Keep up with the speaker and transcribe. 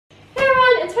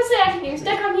it's Presley of ActOutGames.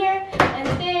 Vidcon here, and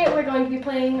today we're going to be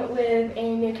playing with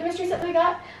a new chemistry set that we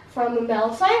got from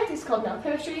MEL Science. It's called MEL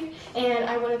Chemistry, and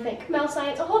I want to thank MEL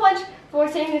Science a whole bunch for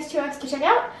sending this to us to check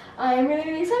out. I'm really,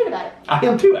 really excited about it. I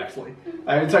am too, actually.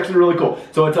 It's actually really cool.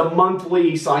 So it's a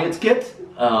monthly science kit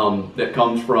that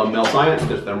comes from MEL Science.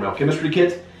 It's their MEL Chemistry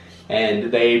kit.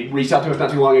 And they reached out to us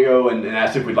not too long ago and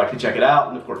asked if we'd like to check it out.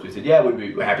 And of course we said, yeah, we'd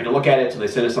be happy to look at it. So they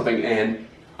sent us something, and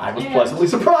I was pleasantly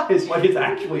surprised. Like, it's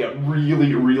actually a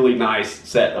really, really nice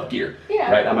set of gear. Yeah.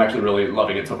 Right? I'm actually really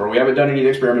loving it so far. We haven't done any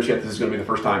experiments yet. This is going to be the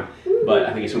first time. But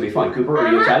I think it's going to be fun. Cooper,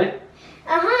 are you excited?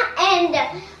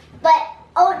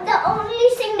 The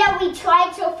only thing that we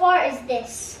tried so far is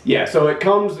this. Yeah, so it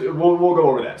comes, we'll go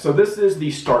over that. So this is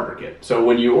the starter kit. So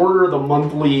when you order the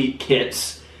monthly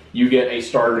kits, you get a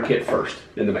starter kit first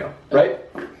in the mail, right?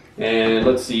 And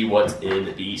let's see what's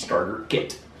in the starter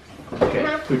kit. Okay,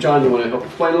 Puchan, you want to help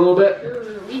explain a little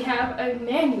bit? We have a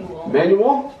manual.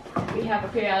 Manual? We have a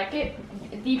periodic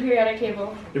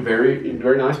table. A very,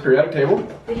 very nice periodic table.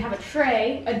 We have a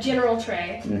tray, a general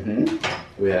tray.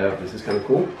 We have, this is kind of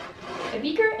cool. A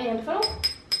beaker and a funnel.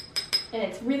 And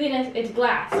it's really nice, it's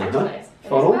glass, it's nice.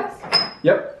 Funnel? Glass?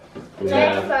 Yep. We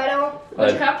have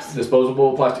cups.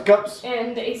 Disposable plastic cups.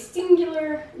 And a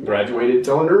singular graduated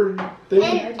cylinder thing.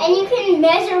 And you can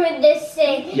measure with this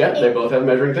thing. Yeah, they both have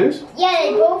measuring things. Yeah,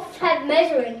 they both have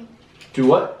measuring. Two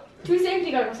what? Two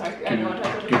safety goggles. Sorry, I don't want to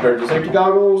talk about two pairs of safety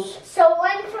goggles. So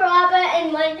one for Abba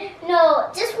and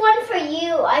just one for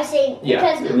you, I think. Yeah,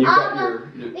 because and you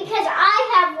got because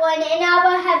I have one and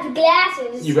Abba has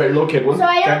glasses. You got your little kid one. So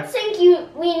I don't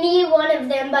think we need one of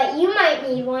them, but you might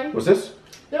need one. What's this?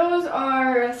 Those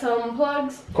are some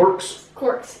plugs. Corks.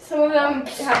 Corks. Some of them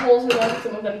have holes in them,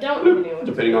 some of them don't.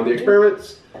 Depending on the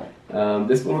experiments.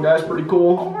 This little guy's pretty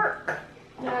cool. Cork.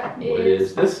 What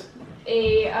is this? What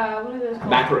are those called?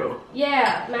 Macro.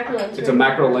 Yeah, macro lens. It's a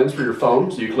macro lens for your phone,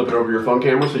 so you clip it over your phone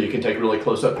camera so you can take really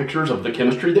close-up pictures of the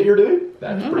chemistry that you're doing.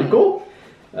 That's pretty cool.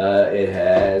 It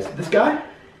has this guy.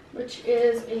 Which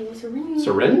is a syringe.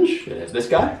 Syringe. It has this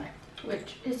guy.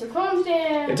 Which is a phone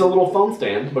stand. It's a little phone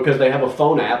stand because they have a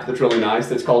phone app that's really nice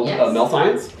that's called MEL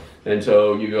Science. And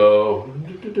so you go... What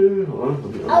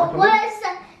is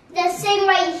the thing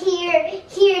right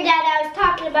here that I was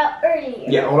talking about earlier?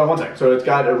 Yeah, hold on one second. So it's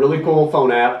got a really cool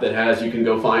phone app that has, you can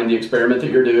go find the experiment that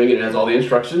you're doing, and it has all the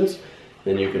instructions.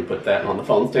 Then you can put that on the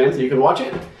phone stand so you can watch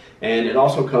it. And it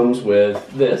also comes with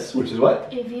this, which is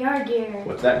what? A VR gear.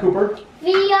 What's that, Cooper?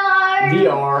 VR.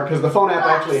 VR, because the phone app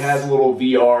actually has little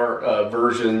VR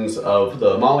versions of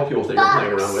the molecules that you're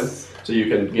playing around with. So you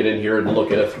can get in here and look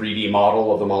at a 3D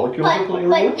model of the molecules you're playing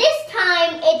around with. But this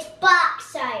time, it's box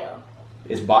style.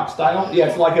 It's box style? Yeah,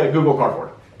 it's like a Google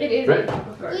Cardboard. It is. Right?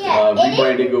 Yeah,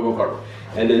 rebranded Google Cardboard.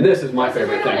 And then this is my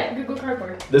favorite thing. Google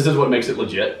Cardboard. This is what makes it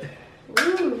legit.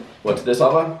 Ooh. What's this,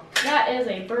 Ava? That is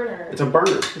a burner. It's a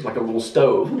burner. It's like a little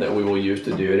stove that we will use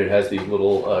to do it. It has these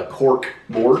little cork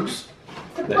boards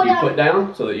that you put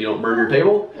down so that you don't burn your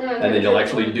table. And then you'll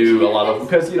actually do a lot of,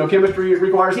 because chemistry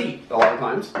requires heat a lot of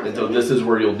times. And so this is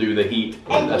where you'll do the heat.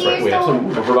 And that's right,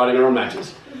 we're providing our own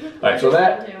matches. All right, so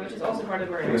that, which is also part of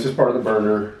the burner. This is part of the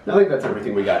burner. I think that's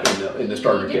everything we got in the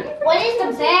starter kit. What is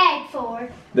the bag for?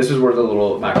 This is where the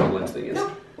little macro lens thing is.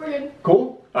 No, we're good.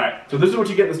 Cool? All right, so this is what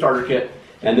you get in the starter kit.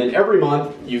 And then every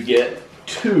month you get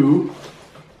 2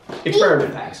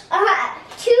 experiment packs.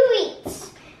 2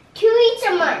 weeks. 2 weeks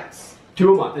a month.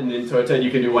 2 a month, and then so it said you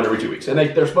can do one every 2 weeks. And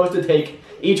they're supposed to take,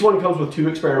 each one comes with 2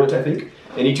 experiments, I think,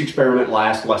 and each experiment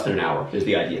lasts less than an hour, is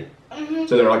the idea.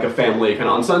 So they're like a family, kind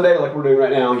of on Sunday, like we're doing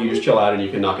right now, you just chill out and you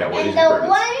can knock out one of these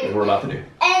experiments that we're about to do.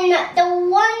 And the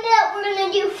one that we're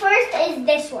going to do first is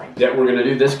this one. Yeah, we're going to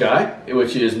do this guy,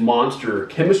 which is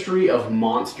Chemistry of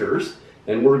Monsters,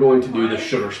 and we're going to do the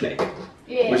sugar snake.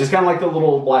 Yeah. Which is kind of like the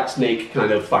little black snake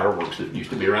kind of fireworks that used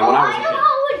to be around when I was a kid. I know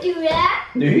how to do that.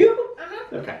 Do you?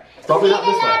 Okay. Probably not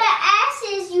this way.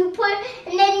 Ashes you put,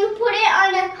 and then you put it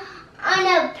on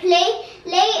a plate,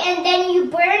 and then you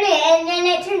burn it, and then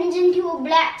it turns into a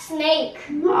black snake.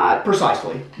 Not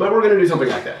precisely, but we're going to do something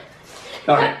like that.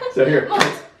 All right, so here,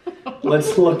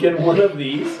 let's look at one of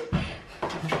these.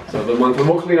 So the monthly,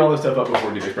 we'll clean all this stuff up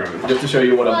before we do the experiment, just to show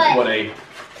you what a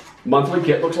monthly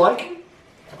kit looks like.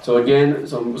 So again,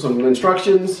 some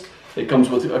instructions. It comes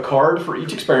with a card for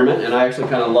each experiment, and I actually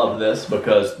kind of love this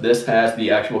because this has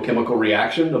the actual chemical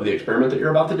reaction of the experiment that you're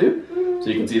about to do. So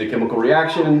you can see the chemical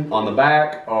reaction. On the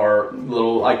back are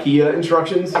little IKEA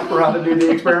instructions for how to do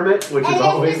the experiment, which is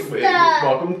always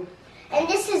welcome. And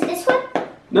this is this one?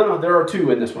 No, there are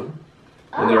 2 in this one.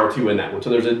 And there are 2 in that one. So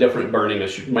there's a different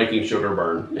making sugar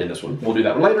burn in this one. We'll do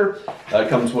that one later. It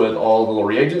comes with all the little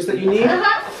reagents that you need.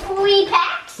 Fully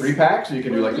packed. 3 packs, so you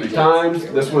can do like 3 times.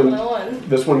 This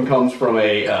one comes from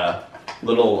a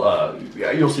little,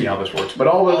 you'll see how this works. But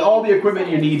all the equipment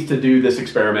you need to do this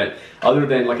experiment, other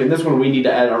than like in this one, we need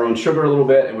to add our own sugar a little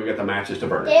bit, and we got the matches to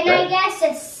burn it. Then right? I guess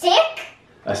a stick.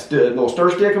 A little stir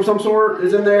stick of some sort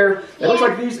is in there. It looks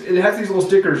like it has these little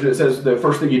stickers, and it says the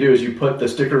first thing you do is you put the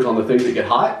stickers on the things that get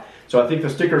hot. So I think the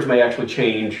stickers may actually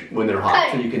change when they're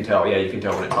hot, so you can tell. Yeah, you can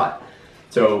tell when it's hot.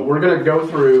 So we're gonna go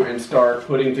through and start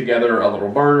putting together a little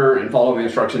burner and follow the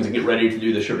instructions and get ready to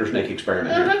do the sugar snake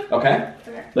experiment here. Okay?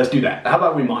 Let's do that. How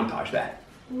about we montage that?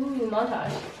 Ooh,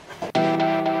 montage.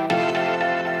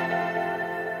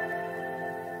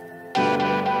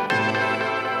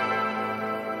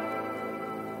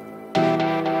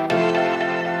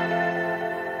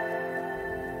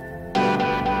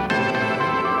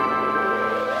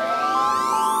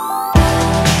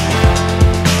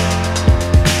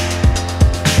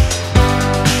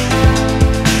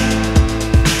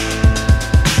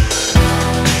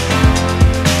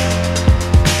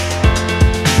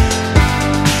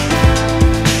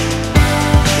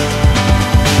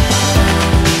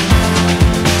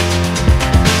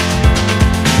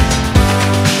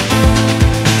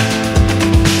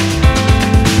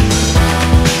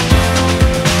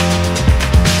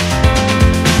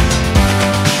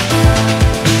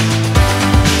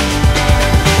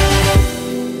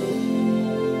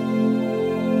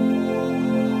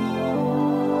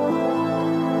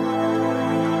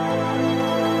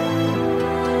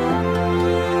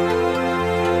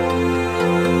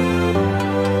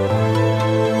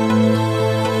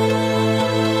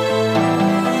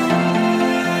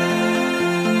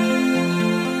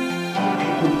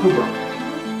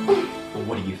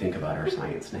 What do you think about our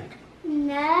science snake?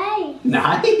 Nice.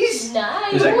 Nice?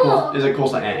 Nice. Is that cool? Is that cool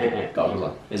science? Goggles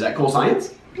on. Is that cool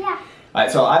science? Yeah.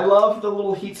 Alright, so I love the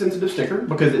little heat sensitive sticker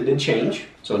because it did change.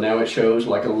 So now it shows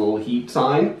like a little heat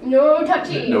sign. No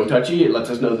touchy. No touchy. It lets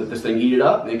us know that this thing heated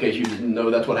up, in case you didn't know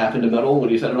that's what happened to metal when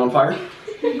you set it on fire.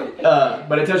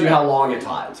 But it tells you how long it's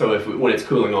hot. So when it's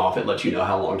cooling off, it lets you know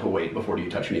how long to wait before you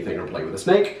touch anything or play with a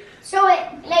snake. So it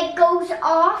like goes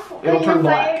off when It'll turn the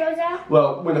black. fire goes out?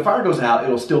 Well, when the fire goes out,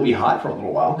 it'll still be hot for a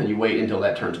little while, and you wait until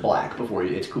that turns black before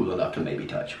it's cool enough to maybe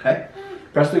touch, okay?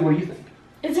 Presley, what do you think?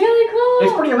 It's really cool.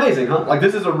 It's pretty amazing, huh? Like,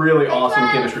 this is a really awesome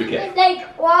chemistry kit. Like,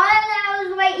 while I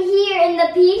was right here in the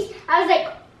piece, I was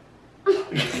like, I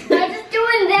was just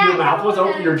doing that. Your mouth was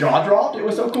open, your jaw dropped. It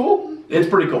was so cool. It's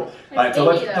pretty cool. All right, so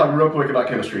let's talk real quick about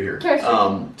chemistry here.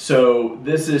 So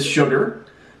this is sugar,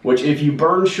 which if you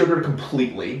burn sugar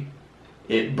completely,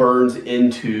 it burns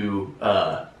into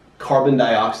carbon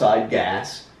dioxide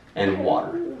gas and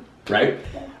water, right?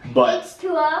 But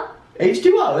H2O?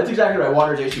 H2O, that's exactly right.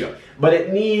 Water is H2O. But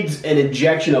it needs an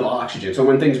injection of oxygen. So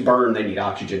when things burn, they need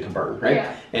oxygen to burn, right?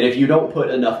 Yeah. And if you don't put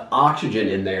enough oxygen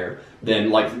in there, then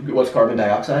like, what's carbon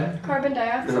dioxide? Carbon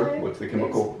dioxide. What's the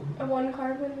chemical? One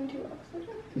carbon and 2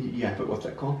 oxygen. Yeah, but what's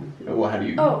that called? Well, how do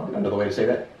you, another way to say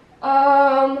that?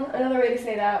 Another way to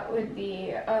say that would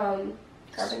be, carbon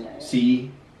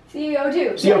dioxide.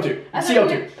 CO2. CO2.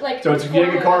 CO2. Like, so it's if you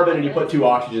take a carbon and you put 2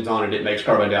 oxygens on it, it makes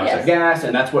carbon dioxide gas,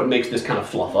 and that's what makes this kind of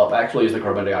fluff up, actually, is the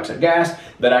carbon dioxide gas.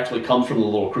 That actually comes from the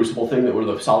little crucible thing that were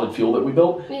the solid fuel that we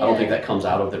built. Yeah. I don't think that comes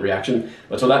out of the reaction.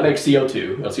 But so that makes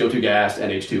CO2, CO2 gas,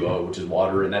 and H2O, which is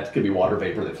water, and that could be water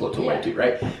vapor that floats away too,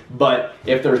 right? But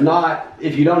if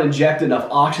you don't inject enough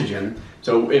oxygen,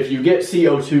 so if you get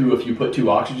CO2 if you put 2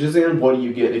 oxygens in, what do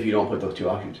you get if you don't put those 2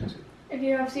 oxygens in? If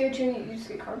you have CO2, you just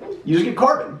get carbon? You just get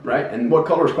carbon, right? And what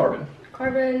color is carbon?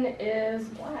 Carbon is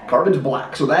black. Carbon's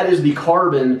black. So that is the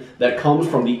carbon that comes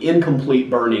from the incomplete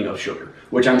burning of sugar,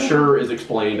 which I'm sure is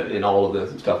explained in all of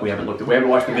the stuff we haven't looked at. We haven't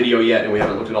watched the video yet, and we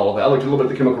haven't looked at all of that. I looked at a little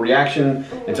bit of the chemical reaction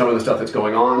and some of the stuff that's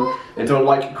going on. And so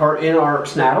like in our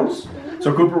snatoms,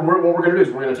 so Cooper, what we're going to do is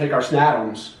we're going to take our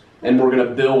snatoms and we're going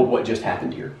to build what just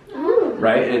happened here.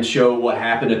 Right, and show what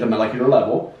happened at the molecular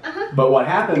level. But what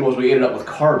happened was we ended up with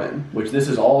carbon, which this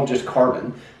is all just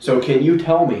carbon. So can you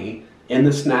tell me, in the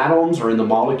snatoms or in the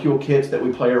molecule kits that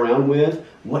we play around with,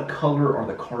 what color are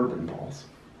the carbon balls?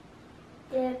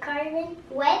 The carbon,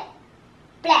 wet,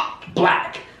 black.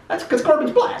 Black. That's because carbon's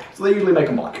black, so they usually make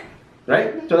them black.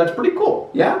 Right? So that's pretty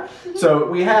cool, yeah? So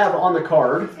we have on the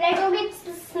card... Should I go get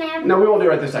the snap? No, we won't do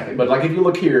it right this second, but like if you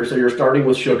look here, so you're starting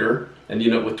with sugar, and you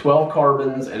know, with 12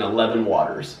 carbons and 11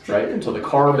 waters, right? And so the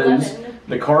carbon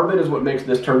is what makes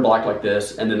this turn black like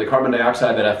this, and then the carbon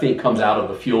dioxide that I think comes out of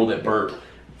the fuel that burnt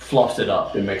fluffs it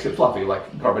up and makes it fluffy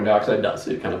like carbon dioxide does.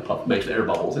 It kind of makes air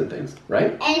bubbles and things,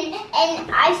 right? And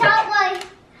I thought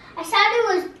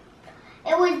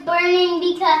it was burning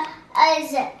because I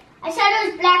thought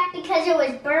it was black because it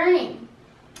was burning.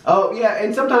 Oh yeah,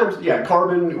 and sometimes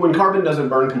carbon. When carbon doesn't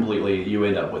burn completely, you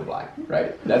end up with black,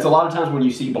 right? That's a lot of times when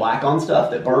you see black on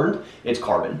stuff that burned, it's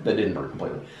carbon that didn't burn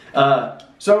completely.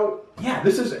 So yeah,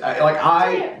 this is like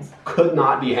I could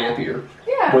not be happier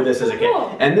with this as a kid.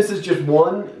 Cool. And this is just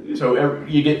one. So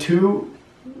you get two.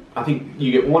 I think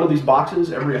you get one of these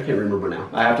boxes every. I can't remember now.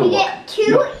 I have to look. Get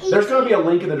two. There's going to be a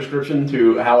link in the description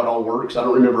to how it all works. I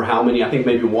don't remember how many. I think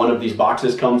maybe one of these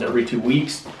boxes comes every 2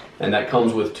 weeks, and that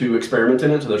comes with 2 experiments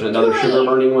in it. So there's another sugar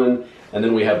burning one, and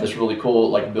then we have this really cool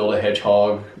like build a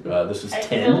hedgehog. This is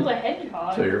 10. Build a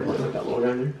hedgehog. So you're playing with that little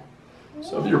guy there.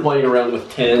 So if you're playing around with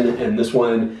 10, and this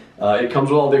one, it comes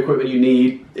with all the equipment you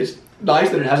need. It's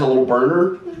nice that it has a little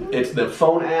burner. It's the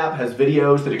phone app, has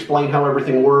videos that explain how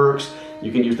everything works.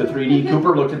 You can use the 3D.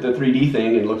 Cooper looked at the 3D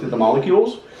thing and looked at the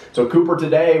molecules. So Cooper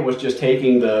today was just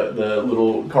taking the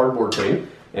little cardboard thing,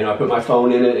 and I put my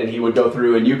phone in it, and he would go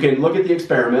through, and you can look at the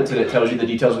experiments, and it tells you the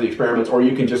details of the experiments, or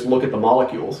you can just look at the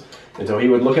molecules. And so he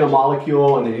would look at a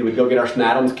molecule, and then he would go get our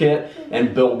Snadams kit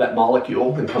and build that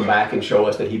molecule and come back and show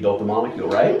us that he built the molecule,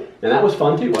 right? And that was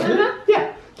fun too, wasn't it?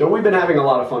 Yeah. So we've been having a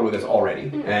lot of fun with this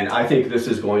already, and I think this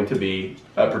is going to be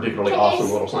a particularly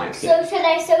awesome little science kit. So should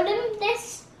I show them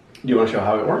this? Do you want to show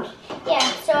how it works? Yeah,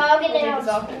 so I'll get it It's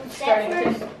off. off. Starting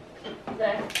First.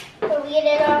 there. So we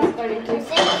get it off. Starting So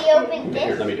to. we open Here,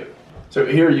 this. let me do it. So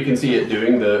here you can see it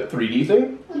doing the 3D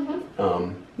thing.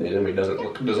 It doesn't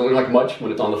look like much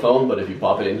when it's on the phone, but if you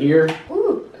pop it in here,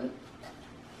 Ooh.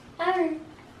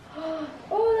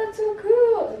 Oh, that's so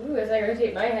cool. Ooh, as I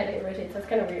rotate my head, it rotates. That's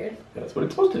kind of weird. that's what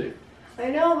it's supposed to do. I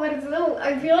know, but it's a little.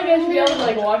 I feel like I should be able to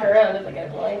like walk around if I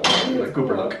get blind. Like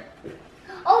Cooper, look.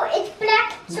 Oh, it's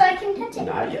black, so I can touch it.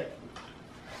 Not yet.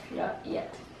 Not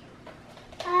yet.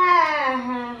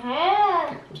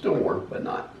 Ah, It's still warm, but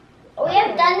not. we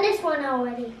have done this one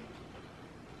already.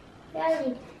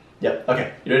 Ready. Yep.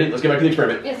 Okay. You ready? Let's get back to the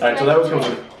experiment. Yes, All right. So that was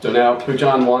going. So now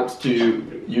Puchan wants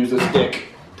to use the stick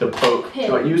to poke. Him.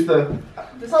 So use the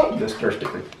Poke. this stir stick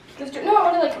thing. No,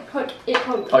 I want to like poke it.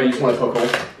 Poke. Oh, you just want to poke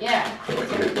holes? Yeah. Wait.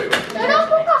 No, don't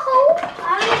poke a hole.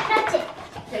 I want to touch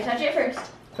it. Okay, touch it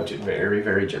first. Touch it very,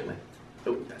 very gently.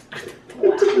 Oh,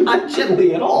 that's not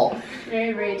gently at all.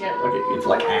 Very, very gentle. Okay, it's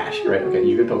like ash. Right. Okay,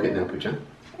 you can poke it now, Puchan.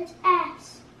 It's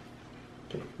ass.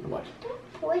 Okay. Watch.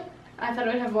 Wait. I thought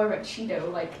it would have more of a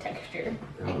Cheeto-like texture.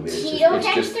 I mean, it's Cheeto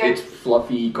just texture? it's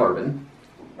fluffy carbon.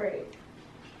 Right.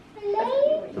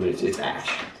 Hello. I mean, it's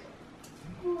ash.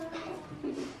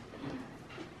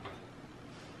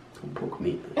 Don't poke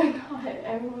me. I'm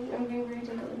being very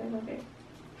gentle with it. Okay.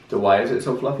 So why is it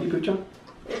so fluffy, Puchan?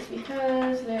 It's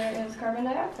because there is carbon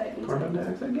dioxide inside. Carbon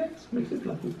dioxide gas makes it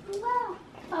fluffy. Wow.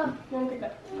 Oh, no, good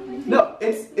enough. No,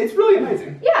 it's really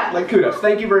amazing. Yeah. Like kudos.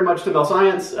 Thank you very much to MEL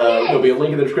Science. There'll be a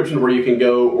link in the description where you can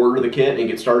go order the kit and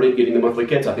get started getting the monthly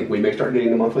kits. I think we may start getting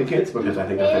the monthly kits because I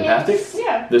think they're fantastic.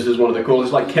 Yeah. This is one of the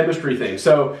coolest like chemistry things.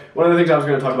 So one of the things I was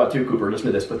going to talk about too, Cooper, listen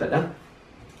to this, put that down.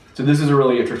 So this is a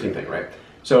really interesting thing, right?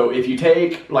 So if you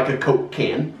take like a Coke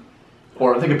can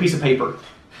or take a piece of paper.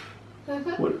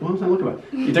 What was I looking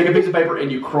at? You take a piece of paper and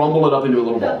you crumble it up into a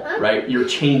little ball, right? You're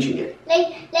changing it.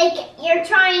 Like you're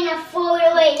trying to throw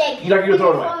it away. Like You're not going to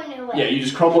throw it you're away. throwing it Yeah, you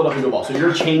just crumble it up into a ball. So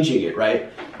you're changing it,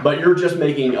 right? But you're just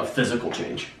making a physical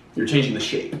change. You're changing the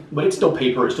shape. But it's still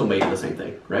paper, it's still made of the same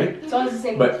thing, right? It's all the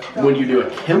same. But when you do a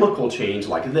chemical change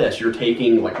like this, you're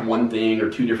taking like one thing or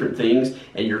two different things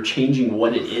and you're changing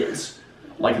what it is.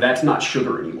 Like that's not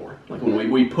sugar anymore. Like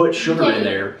when we put sugar in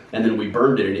there and then we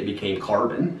burned it and it became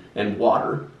carbon and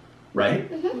water, right?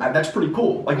 That's pretty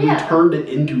cool. Like we turned it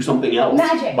into something else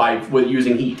with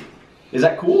using heat. Is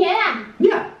that cool? Yeah.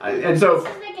 Yeah. And so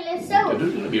This is like a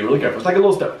little soap. be really careful. It's like a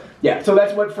little stove. Yeah. So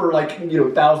that's what for like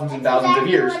thousands and thousands of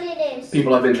Exactly years what it is.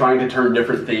 people have been trying to turn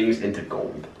different things into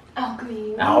gold.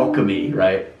 Alchemy. Alchemy,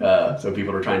 right? So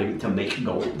people are trying to make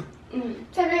gold.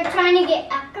 So they're trying to get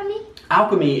alchemy.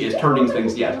 Alchemy is turning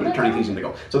things, turning things into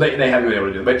gold. So they haven't been able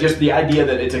to do it. But just the idea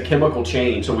that it's a chemical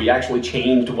change, so we actually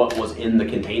changed what was in the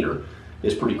container,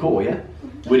 is pretty cool, yeah?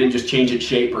 We didn't just change its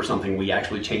shape or something, we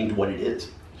actually changed what it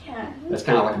is. Yeah. That's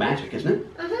kind of like magic, isn't it?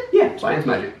 Yeah, science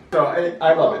magic. So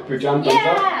I love it. Puchan, thumbs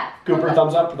up. Cooper,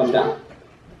 thumbs up, thumbs down.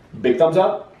 Big thumbs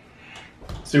up.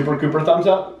 Super Cooper, thumbs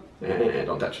up.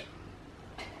 Don't touch.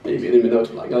 Maybe even though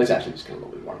it's like, no, it's actually just kind of a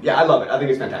little bit warm. Yeah, I love it. I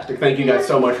think it's fantastic. Thank you guys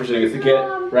so much for sending us the kit,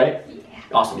 right? Yeah.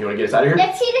 Awesome. You want to get us out of here?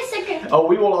 Let's see the second. Oh,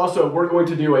 we're going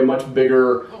to do a much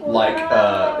bigger, like,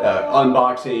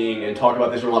 unboxing and talk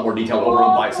about this in a lot more detail over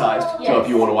on Bite Sized. So if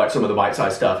you want to watch some of the Bite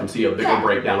Sized stuff and see a bigger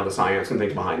breakdown of the science and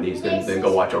things behind these, then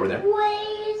go watch over there.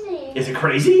 Crazy. Is it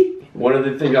crazy? One of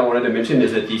the things I wanted to mention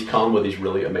is that these come with these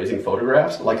really amazing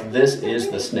photographs. Like, this is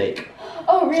the snake.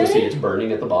 Oh, really? So see, it's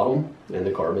burning at the bottom, and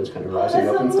the carbon's kind of rising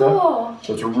that's up and so stuff. cool.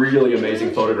 So it's a really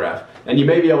amazing photograph. And you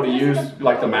may be able to use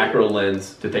like the macro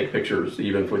lens to take pictures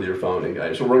even with your phone.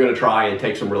 And so we're going to try and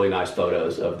take some really nice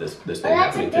photos of this thing that's a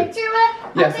happening picture too.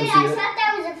 of? Yes, Okay, I I see it. thought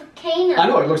that was a volcano. I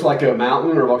know, it looks like a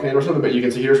mountain or a volcano or something, but you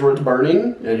can see here's where it's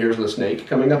burning, and here's the snake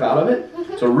coming up out of it.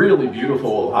 So really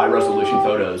beautiful, high-resolution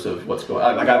photos of what's going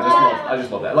on. Like I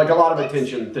just love that. Like a lot of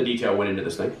attention to detail went into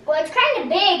this thing. Well, it's kind of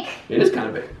big. It is kind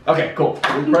of big. Okay, cool.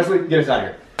 Presley, get us out of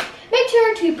here. Make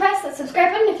sure to press that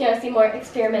subscribe button if you want to see more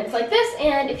experiments like this,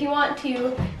 and if you want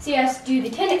to see us do the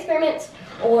 10 experiments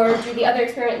or do the other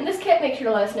experiment in this kit, make sure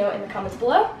to let us know in the comments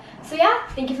below. So yeah,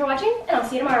 thank you for watching, and I'll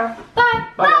see you tomorrow. Bye!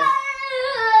 Bye, guys.